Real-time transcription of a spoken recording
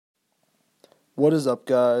What is up,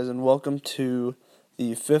 guys, and welcome to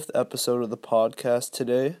the 5th episode of the podcast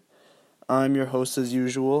today. I'm your host, as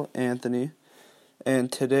usual, Anthony,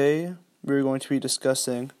 and today we're going to be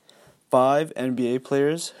discussing 5 NBA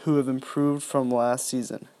players who have improved from last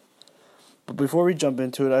season. But before we jump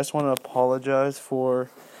into it, I just want to apologize for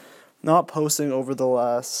not posting over the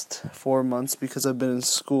last 4 months because I've been in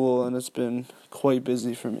school and it's been quite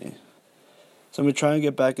busy for me. So I'm going to try and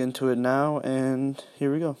get back into it now, and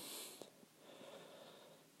here we go.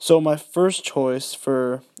 So my first choice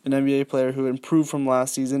for an NBA player who improved from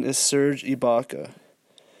last season is Serge Ibaka.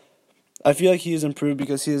 I feel like he has improved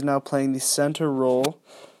because he is now playing the center role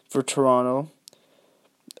for Toronto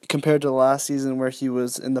compared to last season where he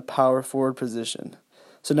was in the power forward position.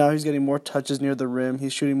 So now he's getting more touches near the rim.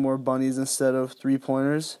 He's shooting more bunnies instead of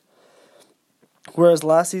three-pointers. Whereas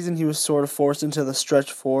last season he was sort of forced into the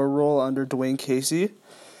stretch forward role under Dwayne Casey.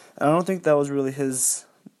 And I don't think that was really his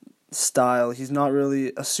style. He's not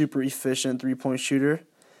really a super efficient three-point shooter.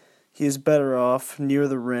 He is better off near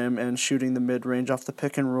the rim and shooting the mid-range off the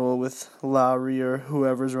pick and roll with Lowry or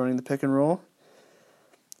whoever's running the pick and roll.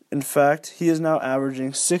 In fact, he is now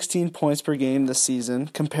averaging 16 points per game this season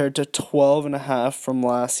compared to 12.5 from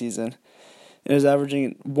last season. And is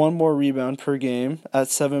averaging one more rebound per game at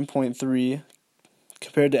 7.3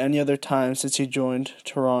 compared to any other time since he joined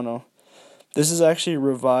Toronto. This has actually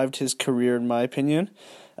revived his career, in my opinion,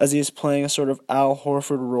 as he is playing a sort of Al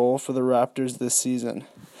Horford role for the Raptors this season.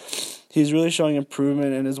 He's really showing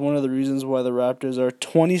improvement and is one of the reasons why the Raptors are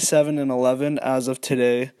 27-11 as of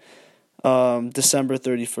today, December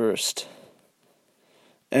 31st.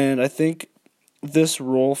 And I think this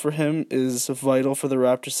role for him is vital for the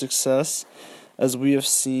Raptors' success, as we have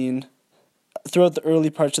seen throughout the early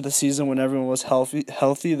parts of the season when everyone was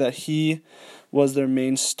healthy that he was their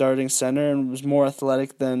main starting center and was more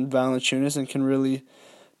athletic than Valanciunas and can really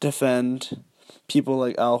defend people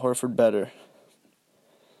like Al Horford better.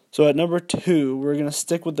 So at number 2, we're going to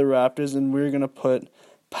stick with the Raptors and we're going to put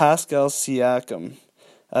Pascal Siakam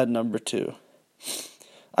at number 2.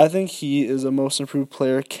 I think he is a most improved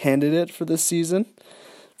player candidate for this season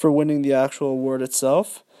for winning the actual award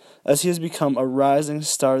itself, as he has become a rising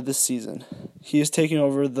star this season. He is taking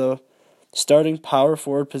over the starting power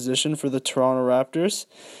forward position for the Toronto Raptors,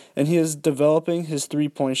 and he is developing his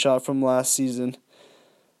three-point shot from last season.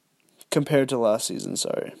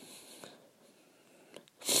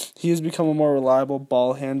 He has become a more reliable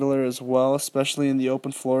ball handler as well, especially in the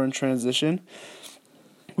open floor and transition.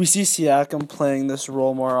 We see Siakam playing this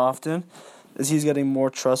role more often as he's getting more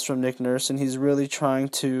trust from Nick Nurse, and he's really trying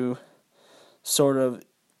to sort of,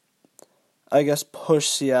 push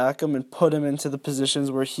Siakam and put him into the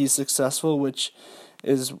positions where he's successful, which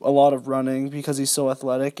is a lot of running because he's so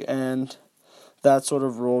athletic, and that sort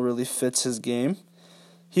of role really fits his game.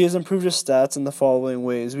 He has improved his stats in the following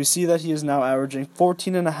ways. We see that he is now averaging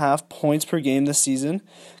 14.5 points per game this season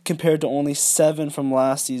compared to only 7 from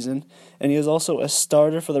last season. And he is also a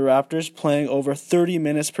starter for the Raptors, playing over 30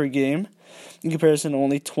 minutes per game in comparison to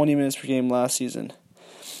only 20 minutes per game last season.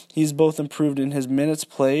 He's both improved in his minutes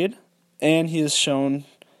played, and he has shown,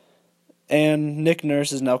 and Nick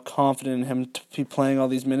Nurse is now confident in him to be playing all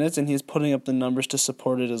these minutes, and he is putting up the numbers to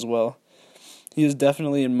support it as well. He is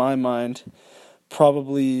definitely, in my mind,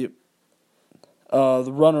 probably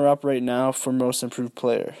the runner-up right now for most improved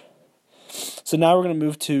player. So now we're going to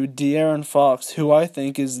move to De'Aaron Fox, who I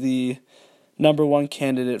think is the number 1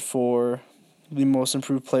 candidate for the most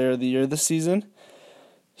improved player of the year this season.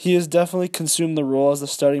 He has definitely consumed the role as the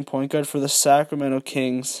starting point guard for the Sacramento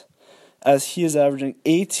Kings, as he is averaging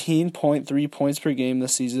 18.3 points per game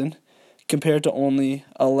this season compared to only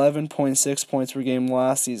 11.6 points per game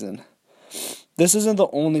last season. This isn't the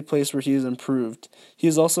only place where he has improved. He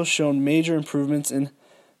has also shown major improvements in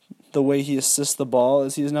the way he assists the ball,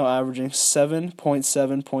 as he is now averaging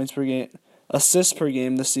 7.7 points per game, assists per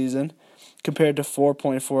game this season, compared to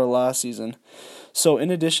 4.4 last season. So in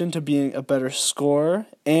addition to being a better scorer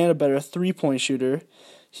and a better three-point shooter,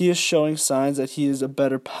 he is showing signs that he is a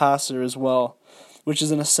better passer as well, which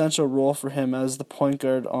is an essential role for him as the point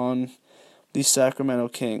guard on the Sacramento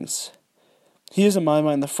Kings. He is, in my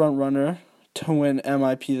mind, the front runner to win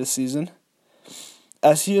MIP this season,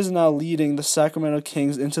 as he is now leading the Sacramento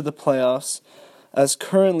Kings into the playoffs, as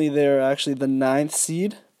currently they are actually the 9th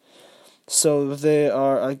seed, so they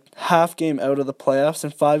are a half game out of the playoffs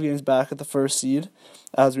and 5 games back at the first seed.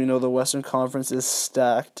 As we know, the Western Conference is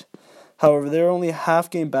stacked. However, they're only a half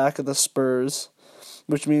game back of the Spurs,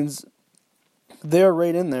 which means they're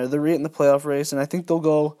right in there. They're right in the playoff race, and I think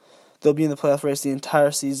they'll be in the playoff race the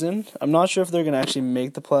entire season. I'm not sure if they're going to actually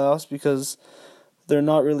make the playoffs because they're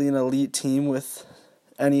not really an elite team with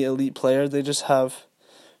any elite player. They just have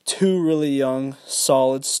two really young,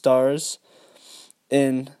 solid stars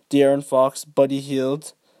in De'Aaron Fox, Buddy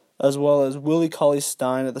Hield, as well as Willie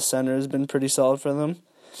Cauley-Stein at the center has been pretty solid for them.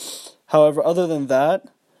 However, other than that,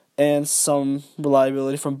 and some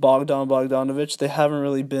reliability from Bogdan Bogdanovic, they haven't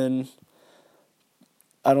really been,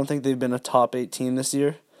 I don't think they've been a top 8 team this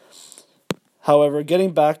year. However,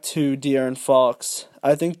 getting back to De'Aaron Fox,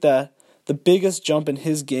 I think that the biggest jump in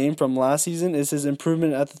his game from last season is his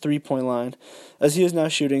improvement at the three-point line, as he is now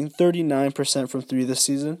shooting 39% from three this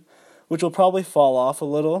season, which will probably fall off a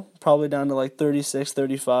little, probably down to like 36,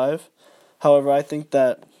 35. However, I think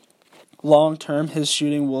that long-term his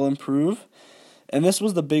shooting will improve, and this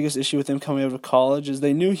was the biggest issue with him coming out of college, is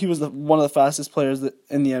they knew he was one of the fastest players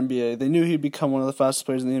in the NBA. They knew he'd become one of the fastest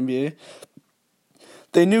players in the NBA.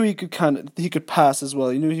 They knew he could pass as well.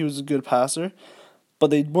 They knew he was a good passer, but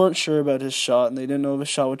they weren't sure about his shot, and they didn't know if his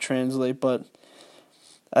shot would translate. But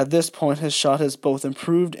at this point, his shot has both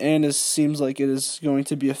improved and it seems like it is going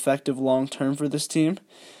to be effective long-term for this team.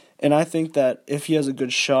 And I think that if he has a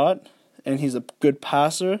good shot and he's a good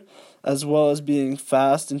passer, as well as being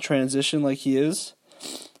fast in transition like he is,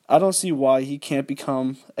 I don't see why he can't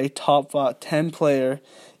become a top 10 player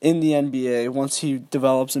in the NBA once he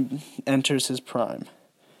develops and enters his prime.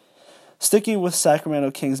 Sticking with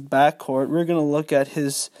Sacramento Kings backcourt, we're going to look at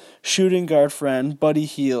his shooting guard friend, Buddy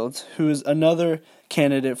Hield, who is another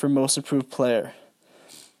candidate for most improved player.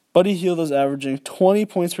 Buddy Hield is averaging 20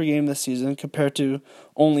 points per game this season compared to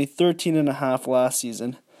only 13.5 last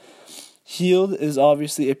season. Hield is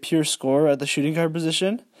obviously a pure scorer at the shooting guard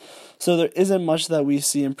position, so there isn't much that we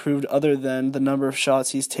see improved other than the number of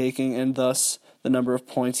shots he's taking and thus the number of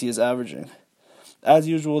points he is averaging. As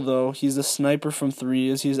usual, though, he's a sniper from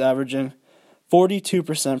three, as he's averaging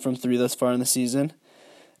 42% from three thus far in the season,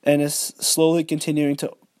 and is slowly continuing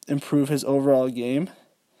to improve his overall game.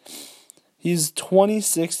 He's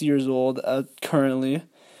 26 years old currently,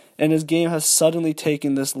 and his game has suddenly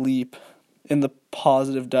taken this leap in the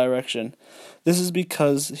positive direction. This is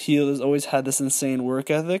because Hield has always had this insane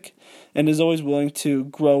work ethic and is always willing to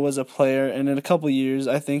grow as a player, and in a couple of years,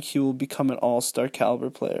 I think he will become an all-star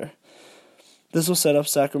caliber player. This will set up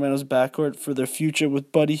Sacramento's backcourt for their future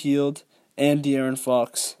with Buddy Hield and De'Aaron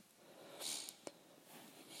Fox.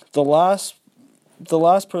 The last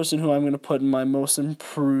person who I'm going to put in my most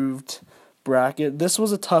improved bracket, this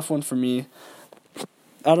was a tough one for me.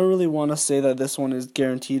 I don't really want to say that this one is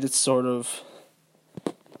guaranteed. It's sort of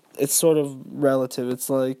relative. It's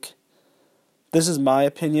like, this is my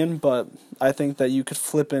opinion, but I think that you could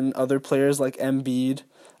flip in other players like Embiid.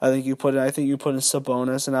 I think you put in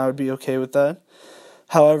Sabonis, and I would be okay with that.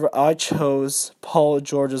 However, I chose Paul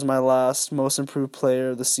George as my last most improved player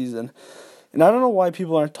of the season. And I don't know why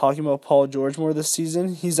people aren't talking about Paul George more this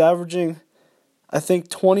season. He's averaging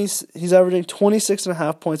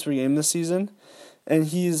 26.5 points per game this season, and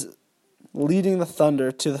he's leading the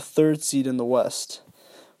Thunder to the 3rd seed in the West.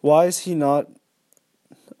 Why is he not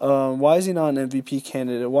an MVP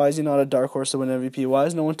candidate? Why is he not a dark horse to win MVP? Why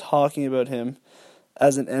is no one talking about him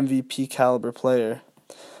as an MVP caliber player?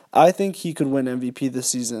 I think he could win MVP this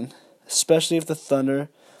season, especially if the Thunder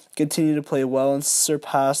continue to play well and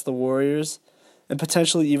surpass the Warriors and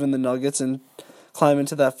potentially even the Nuggets and climb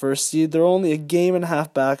into that 1st seed. They're only a game and a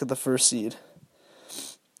half back at the 1st seed.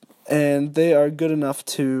 And they're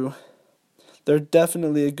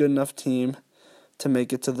definitely a good enough team to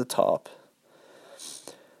make it to the top.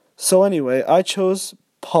 So anyway, I chose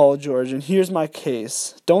Paul George, and here's my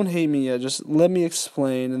case. Don't hate me yet, just let me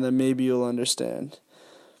explain, and then maybe you'll understand.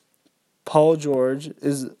 Paul George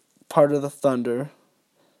is part of the Thunder,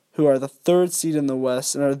 who are the 3rd seed in the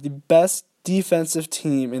West and are the best defensive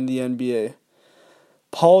team in the NBA.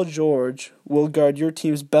 Paul George will guard your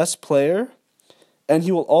team's best player, and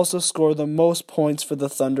he will also score the most points for the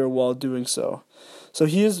Thunder while doing so. So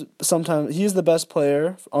he is the best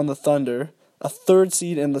player on the Thunder, a 3rd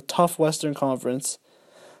seed in the tough Western Conference.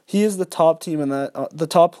 He is the top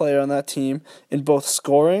player on that team in both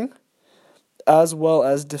scoring as well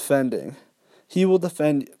as defending. He will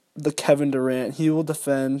defend the Kevin Durant. He will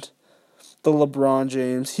defend the LeBron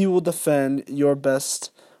James. He will defend your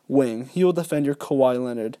best wing. He will defend your Kawhi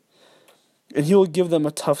Leonard. And he will give them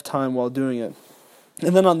a tough time while doing it.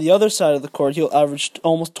 And then on the other side of the court, he'll average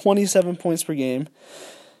almost 27 points per game.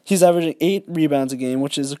 He's averaging 8 rebounds a game,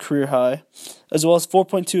 which is a career high, as well as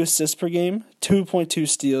 4.2 assists per game, 2.2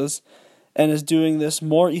 steals, and is doing this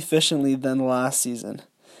more efficiently than last season.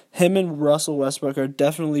 Him and Russell Westbrook are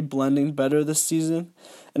definitely blending better this season,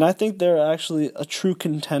 and I think they're actually a true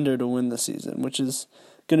contender to win this season, which is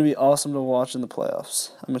going to be awesome to watch in the playoffs.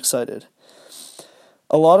 I'm excited.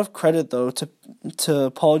 A lot of credit, though,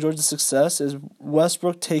 to Paul George's success is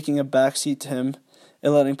Westbrook taking a backseat to him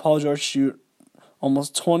and letting Paul George shoot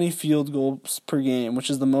almost 20 field goals per game, which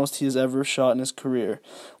is the most he has ever shot in his career.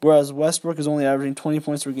 Whereas Westbrook is only averaging 20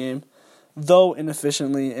 points per game, though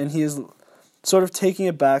inefficiently, and he is sort of taking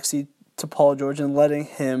a backseat to Paul George and letting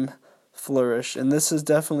him flourish. And this has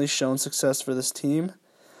definitely shown success for this team,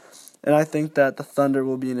 and I think that the Thunder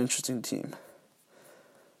will be an interesting team.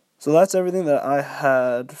 So that's everything that I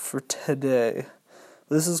had for today.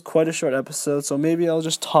 This is quite a short episode, so maybe I'll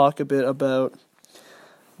just talk a bit about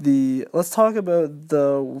let's talk about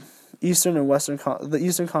the Eastern and Western the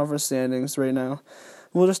Eastern Conference standings right now.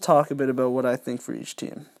 We'll just talk a bit about what I think for each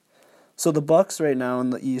team. So the Bucks right now in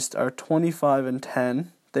the East are 25-10.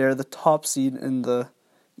 They are the top seed in the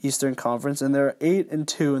Eastern Conference, and they're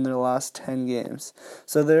 8-2 in their last 10 games.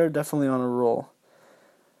 So they're definitely on a roll.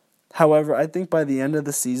 However, I think by the end of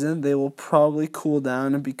the season, they will probably cool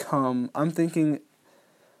down and become, I'm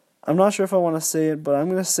not sure if I want to say it, but I'm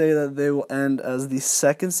going to say that they will end as the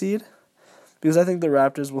second seed, because I think the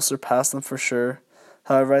Raptors will surpass them for sure.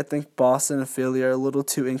 However, I think Boston and Philly are a little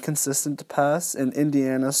too inconsistent to pass, and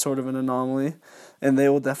Indiana is sort of an anomaly, and they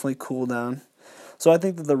will definitely cool down. So I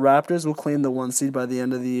think that the Raptors will claim the 1 seed by the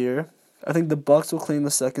end of the year. I think the Bucks will claim the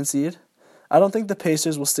 2nd seed. I don't think the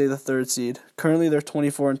Pacers will stay the 3rd seed. Currently, they're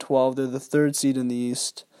 24-12. They're the 3rd seed in the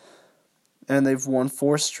East, and they've won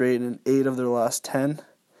 4 straight in 8 of their last 10.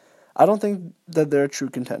 I don't think that they're a true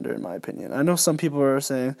contender, in my opinion. I know some people are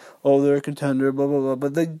saying, "Oh, they're a contender," blah blah blah,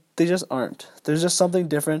 but they just aren't. There's just something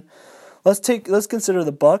different. Let's consider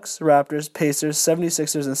the Bucks, Raptors, Pacers,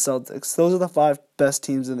 76ers, and Celtics. Those are the 5 best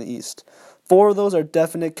teams in the East. 4 of those are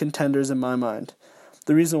definite contenders in my mind.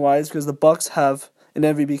 The reason why is because the Bucks have an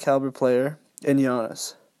MVP caliber player in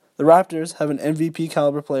Giannis. The Raptors have an MVP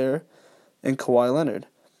caliber player in Kawhi Leonard.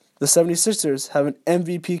 The 76ers have an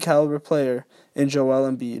MVP caliber player in Joel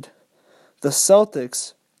Embiid. The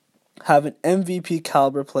Celtics have an MVP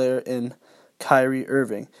caliber player in Kyrie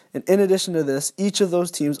Irving. And in addition to this, each of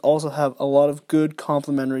those teams also have a lot of good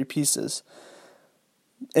complementary pieces.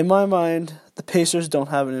 In my mind, the Pacers don't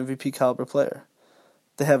have an MVP caliber player.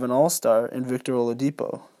 They have an all-star in Victor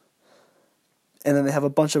Oladipo. And then they have a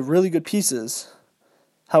bunch of really good pieces.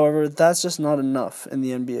 However, that's just not enough in the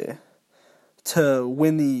NBA to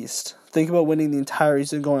win the East. Think about winning the entire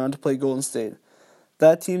East and going on to play Golden State.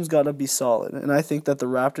 That team's got to be solid. And I think that the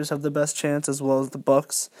Raptors have the best chance, as well as the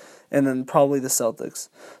Bucks, and then probably the Celtics.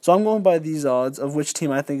 So I'm going by these odds of which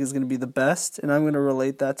team I think is going to be the best, and I'm going to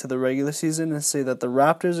relate that to the regular season and say that the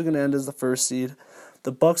Raptors are going to end as the 1st seed.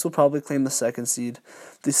 The Bucks will probably claim the 2nd seed.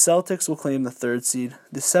 The Celtics will claim the 3rd seed.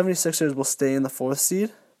 The 76ers will stay in the 4th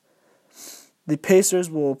seed. The Pacers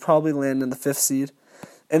will probably land in the 5th seed.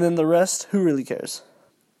 And then the rest, who really cares?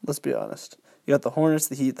 Let's be honest. You got the Hornets,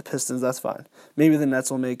 the Heat, the Pistons, that's fine. Maybe the Nets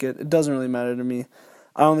will make it. It doesn't really matter to me.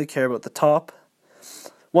 I only care about the top.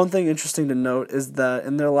 One thing interesting to note is that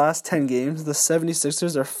in their last 10 games, the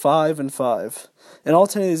 76ers are 5-5. In all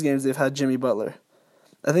 10 of these games, they've had Jimmy Butler.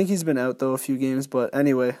 I think he's been out, though, a few games, but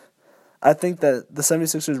anyway, I think that the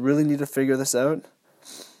 76ers really need to figure this out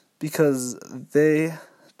because they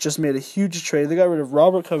just made a huge trade. They got rid of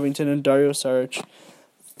Robert Covington and Dario Saric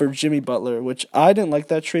for Jimmy Butler, which I didn't like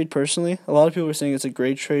that trade personally. A lot of people were saying it's a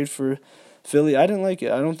great trade for Philly. I didn't like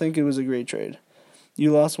it. I don't think it was a great trade.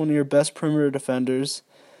 You lost one of your best perimeter defenders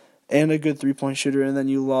and a good three-point shooter, and then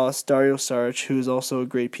you lost Dario Saric, who is also a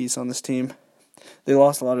great piece on this team. They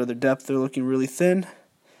lost a lot of their depth. They're looking really thin.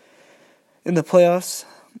 In the playoffs,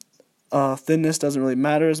 thinness doesn't really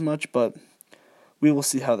matter as much, but we will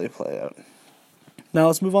see how they play out. Now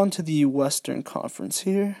let's move on to the Western Conference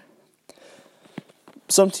here.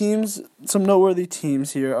 Some noteworthy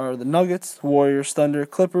teams here are the Nuggets, Warriors, Thunder,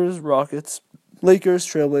 Clippers, Rockets, Lakers,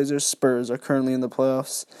 Trailblazers, Spurs are currently in the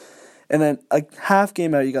playoffs. And then a half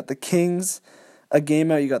game out, you got the Kings. A game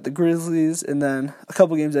out, you got the Grizzlies. And then a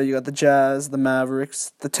couple games out, you got the Jazz, the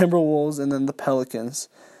Mavericks, the Timberwolves, and then the Pelicans.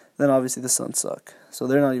 Then obviously the Suns suck. So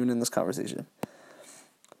they're not even in this conversation.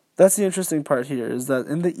 That's the interesting part here, is that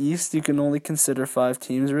in the East, you can only consider 5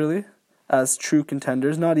 teams, really, as true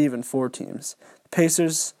contenders, not even 4 teams. The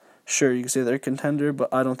Pacers, sure, you can say they're a contender,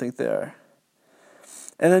 but I don't think they are.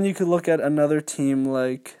 And then you could look at another team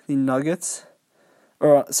like the Nuggets.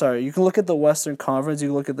 You can look at the Western Conference. You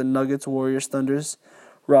can look at the Nuggets, Warriors, Thunders,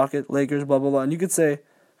 Rocket, Lakers, blah, blah, blah. And you could say,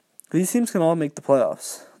 these teams can all make the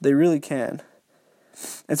playoffs. They really can.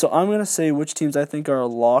 And so I'm going to say which teams I think are a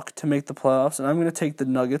lock to make the playoffs, and I'm going to take the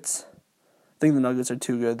Nuggets. I think the Nuggets are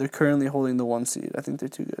too good. They're currently holding the 1 seed. I think they're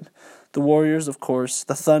too good. The Warriors, of course.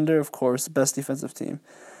 The Thunder, of course, the best defensive team.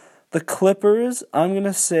 The Clippers, I'm going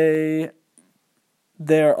to say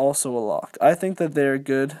they are also a lock. I think that they're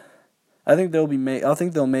good. I think they'll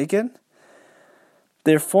make it.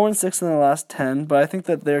 They're 4-6 in the last 10, but I think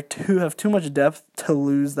that have too much depth to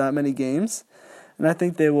lose that many games. And I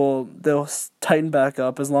think they'll tighten back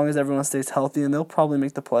up as long as everyone stays healthy, and they'll probably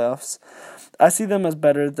make the playoffs. I see them as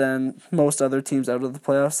better than most other teams out of the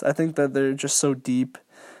playoffs. I think that they're just so deep.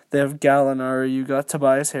 They have Gallinari, you got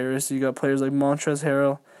Tobias Harris, you got players like Montrezl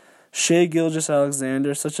Harrell, Shai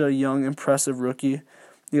Gilgeous-Alexander, such a young, impressive rookie.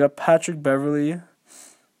 You got Patrick Beverley.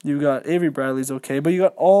 You got Avery Bradley's okay, but you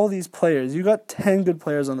got all these players. You got 10 good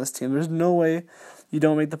players on this team. There's no way you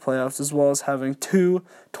don't make the playoffs, as well as having 2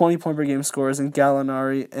 20-point-per-game scorers in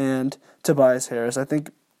Gallinari and Tobias Harris. I think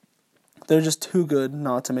they're just too good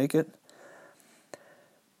not to make it.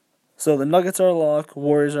 So the Nuggets are a lock,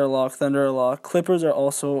 Warriors are a lock, Thunder are a lock, Clippers are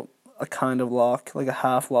also a kind of lock, like a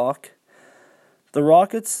half lock. The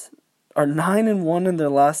Rockets are 9-1 in their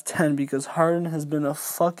last 10 because Harden has been a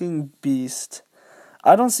fucking beast.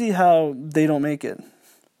 I don't see how they don't make it.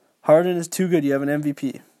 Harden is too good. You have an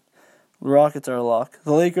MVP. The Rockets are a lock.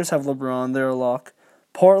 The Lakers have LeBron. They're a lock.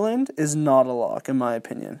 Portland is not a lock, in my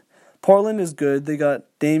opinion. Portland is good. They got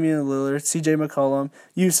Damian Lillard, CJ McCollum,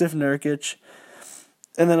 Yusuf Nurkic,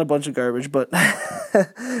 and then a bunch of garbage. But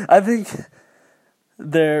I think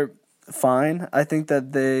they're fine. I think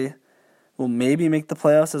that they will maybe make the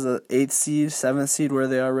playoffs as an 8th seed, 7th seed where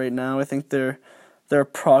they are right now. I think they're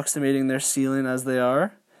approximating their ceiling as they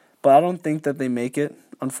are. But I don't think that they make it,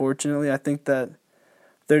 unfortunately. I think that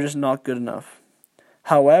they're just not good enough.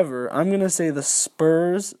 However, I'm going to say the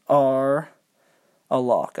Spurs are a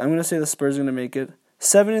lock. I'm going to say the Spurs are going to make it.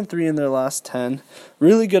 7-3 in their last 10.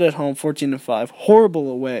 Really good at home, 14-5. Horrible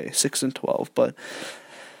away, 6-12. But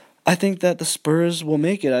I think that the Spurs will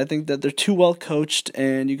make it. I think that they're too well coached,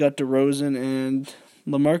 and you got DeRozan and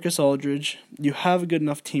LaMarcus Aldridge. You have a good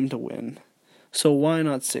enough team to win. So why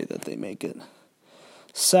not say that they make it?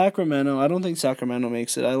 Sacramento, I don't think Sacramento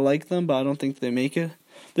makes it. I like them, but I don't think they make it.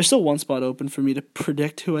 There's still one spot open for me to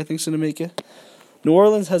predict who I think's going to make it. New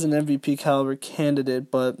Orleans has an MVP caliber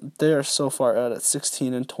candidate, but they are so far out at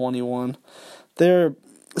 16-21.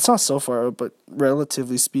 It's not so far out, but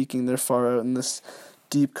relatively speaking, they're far out in this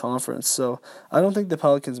deep conference. So I don't think the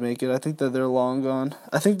Pelicans make it. I think that they're long gone.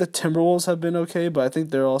 I think the Timberwolves have been okay, but I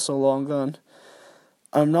think they're also long gone.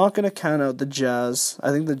 I'm not going to count out the Jazz.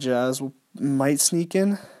 I think the Jazz might sneak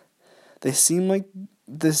in. They seem like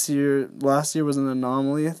last year was an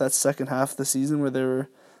anomaly, that second half of the season where they were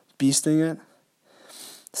beasting it.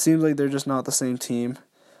 Seems like they're just not the same team.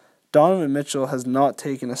 Donovan Mitchell has not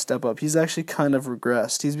taken a step up. He's actually kind of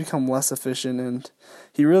regressed. He's become less efficient, and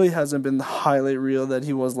he really hasn't been the highlight reel that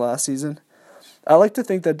he was last season. I like to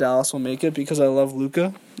think that Dallas will make it because I love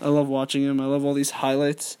Luka. I love watching him. I love all these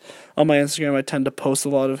highlights. On my Instagram, I tend to post a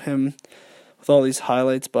lot of him with all these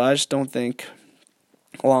highlights, but I just don't think,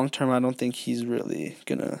 long-term, I don't think he's really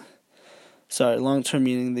long-term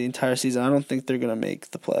meaning the entire season, I don't think they're going to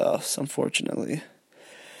make the playoffs, unfortunately.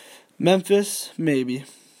 Memphis, maybe.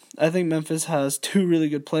 I think Memphis has 2 really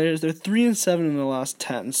good players. They're 3-7 in the last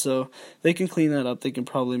 10, so they can clean that up. They can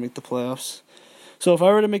probably make the playoffs. So if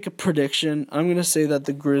I were to make a prediction, I'm going to say that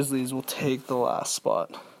the Grizzlies will take the last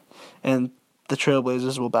spot and the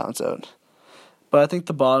Trailblazers will bounce out. But I think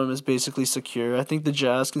the bottom is basically secure. I think the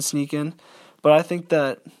Jazz can sneak in, but I think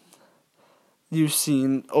that you've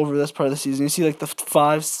seen over this part of the season, you see like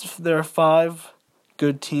there are 5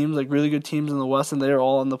 good teams, like really good teams in the West, and they're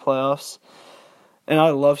all in the playoffs. And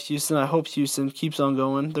I love Houston. I hope Houston keeps on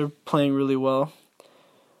going. They're playing really well.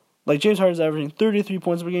 Like, James Harden's averaging 33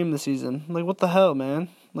 points per game this season. Like, what the hell, man?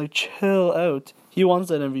 Like, chill out. He wants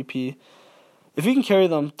that MVP. If he can carry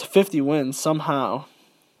them to 50 wins somehow,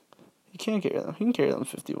 he can't carry them. He can carry them to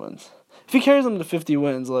 50 wins. If he carries them to 50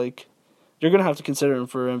 wins, like, you're going to have to consider him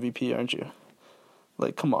for MVP, aren't you?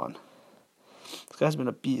 Like, come on. This guy's been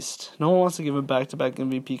a beast. No one wants to give him back-to-back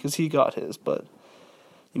MVP because he got his, but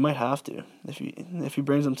you might have to. If he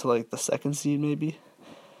brings them to, like, the 2nd seed, maybe.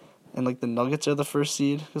 And, like, the Nuggets are the 1st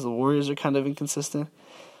seed because the Warriors are kind of inconsistent.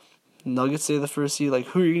 Nuggets say the 1st seed. Like,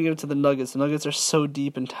 who are you going to give to the Nuggets? The Nuggets are so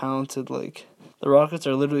deep and talented. Like, the Rockets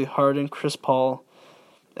are literally Harden, Chris Paul.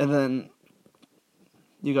 And then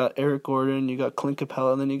you got Eric Gordon. You got Clint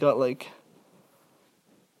Capella. And then you got, like,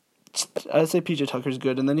 I'd say PJ Tucker's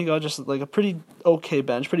good. And then you got just, like, a pretty okay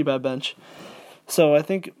bench. Pretty bad bench. So I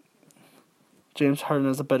think James Harden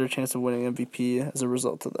has a better chance of winning MVP as a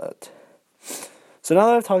result of that. So now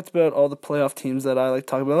that I've talked about all the playoff teams that I like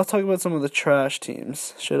to talk about, let's talk about some of the trash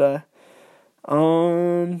teams, should I?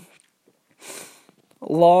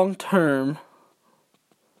 Long term,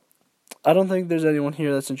 I don't think there's anyone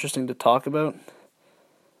here that's interesting to talk about.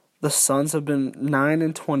 The Suns have been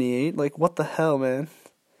 9-28. Like, what the hell, man?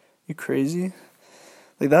 You crazy?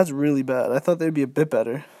 Like, that's really bad. I thought they'd be a bit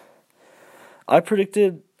better. I think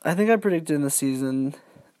I predicted in the season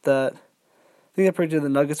that I predicted the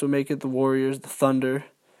Nuggets would make it, the Warriors, the Thunder.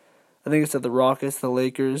 I think I said the Rockets, the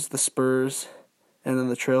Lakers, the Spurs, and then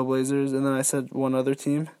the Trailblazers. And then I said one other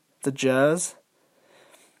team, the Jazz.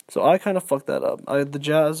 So I kind of fucked that up. The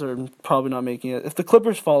Jazz are probably not making it. If the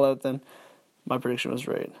Clippers fall out, then my prediction was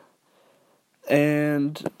right.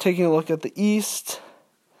 And taking a look at the East,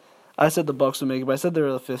 I said the Bucks would make it, but I said they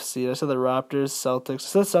were the 5th seed. I said the Raptors, Celtics.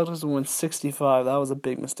 I said the Celtics would win 65. That was a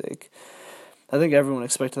big mistake. I think everyone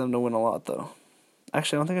expected them to win a lot, though.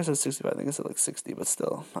 Actually, I don't think I said 65. I think I said like 60, but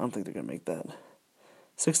still, I don't think they're going to make that.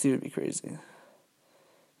 60 would be crazy.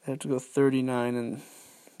 They have to go 39-8.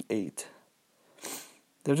 They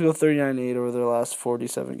have to go 39-8 over their last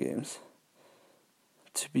 47 games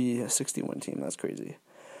to be a 60-win team. That's crazy.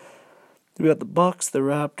 We got the Bucks, the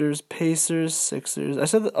Raptors, Pacers, Sixers. I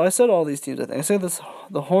said all these teams. I think I said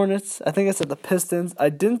the Hornets. I think I said the Pistons. I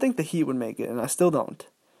didn't think the Heat would make it, and I still don't.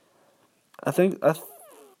 I think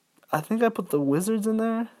I put the Wizards in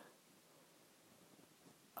there.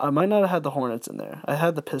 I might not have had the Hornets in there. I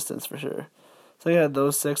had the Pistons for sure. So I had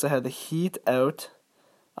those 6. I had the Heat out.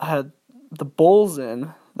 I had the Bulls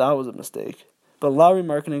in. That was a mistake. But Lauri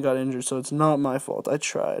Markkanen got injured, so it's not my fault. I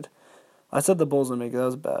tried. I said the Bulls would make it. That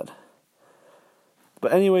was bad.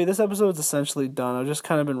 But anyway, this episode's essentially done. I've just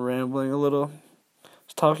kind of been rambling a little.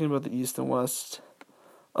 Just talking about the East and West.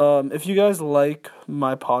 If you guys like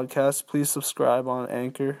my podcast, please subscribe on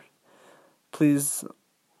Anchor. Please,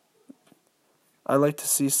 I'd like to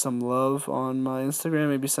see some love on my Instagram.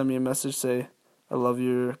 Maybe send me a message, say, I love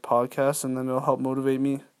your podcast, and then it'll help motivate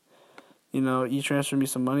me. E-transfer me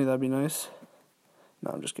some money, that'd be nice.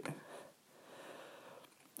 No, I'm just kidding.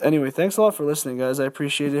 Anyway, thanks a lot for listening, guys. I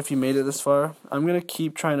appreciate it if you made it this far. I'm going to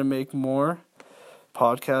keep trying to make more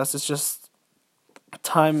podcasts. It's just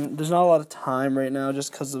time. There's not a lot of time right now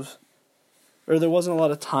just because of... Or there wasn't a lot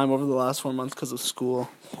of time over the last 4 months because of school.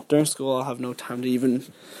 During school, I'll have no time to even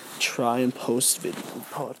try and post video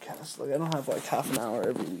podcasts. Like, I don't have like half an hour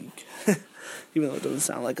every week. Even though it doesn't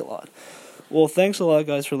sound like a lot. Well, thanks a lot,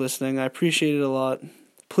 guys, for listening. I appreciate it a lot.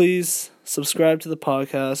 Please subscribe to the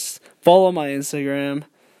podcast. Follow my Instagram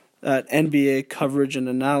at NBA Coverage and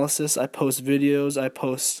Analysis. I post videos. I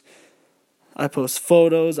post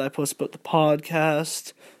photos. I post about the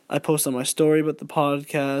podcast. I post on my story about the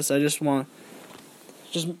podcast.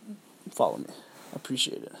 Just follow me. I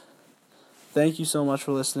appreciate it. Thank you so much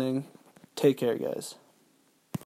for listening. Take care, guys.